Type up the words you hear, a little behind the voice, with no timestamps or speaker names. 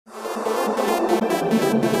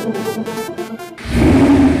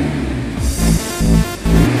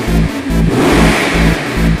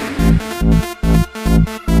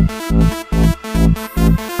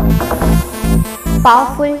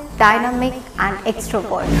Powerful, dynamic and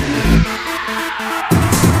extrovert.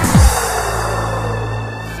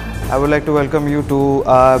 I would like to welcome you to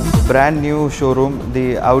our brand new showroom,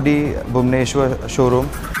 the Audi Bhubaneswar showroom.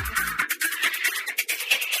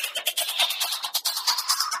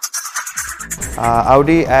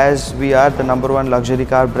 Audi, as we are the #1 luxury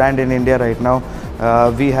car brand in India right now,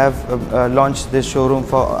 we have launched this showroom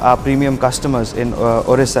for our premium customers in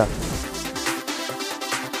Odisha.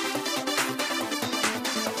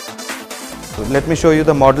 Let me show you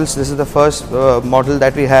the models. This is the first model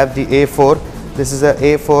that we have, the A4. This is a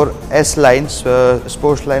A4 S line,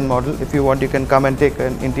 sports line model. If you want, you can come and take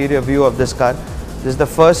an interior view of this car. This is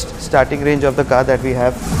the first starting range of the car that we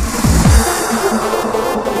have.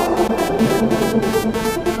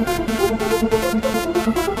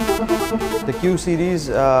 The Q series,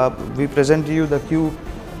 we present to you the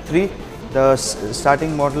Q3, the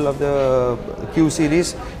starting model of the Q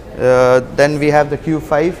series. Then we have the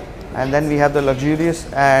Q5, and then we have the luxurious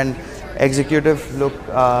and executive look,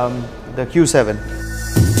 the Q7.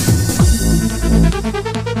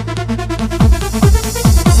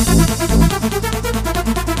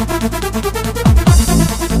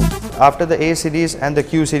 After the A series and the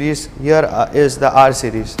Q series, here is the R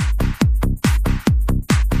series.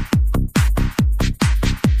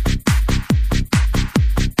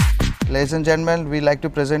 Ladies and gentlemen, we like to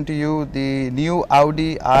present to you the new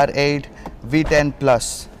Audi R8 V10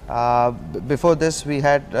 Plus. Before this, we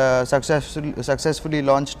had successfully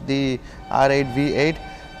launched the R8 V8.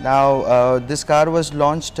 Now, this car was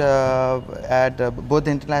launched at both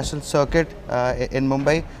international circuit in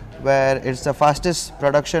Mumbai, where it's the fastest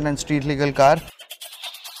production and street legal car.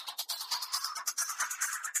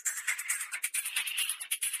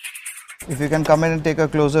 If you can come in and take a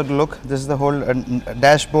closer look, this is the whole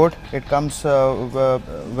dashboard. It comes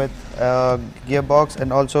with gearbox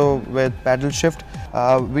and also with paddle shift.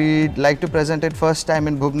 We like to present it first time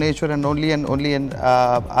in Bhubaneswar and only in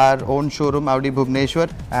our own showroom, Audi Bhubaneswar.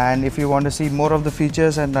 And if you want to see more of the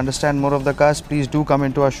features and understand more of the cars, please do come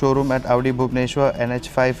into our showroom at Audi Bhubaneswar,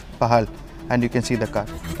 NH5 Pahal, and you can see the car.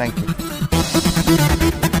 Thank you.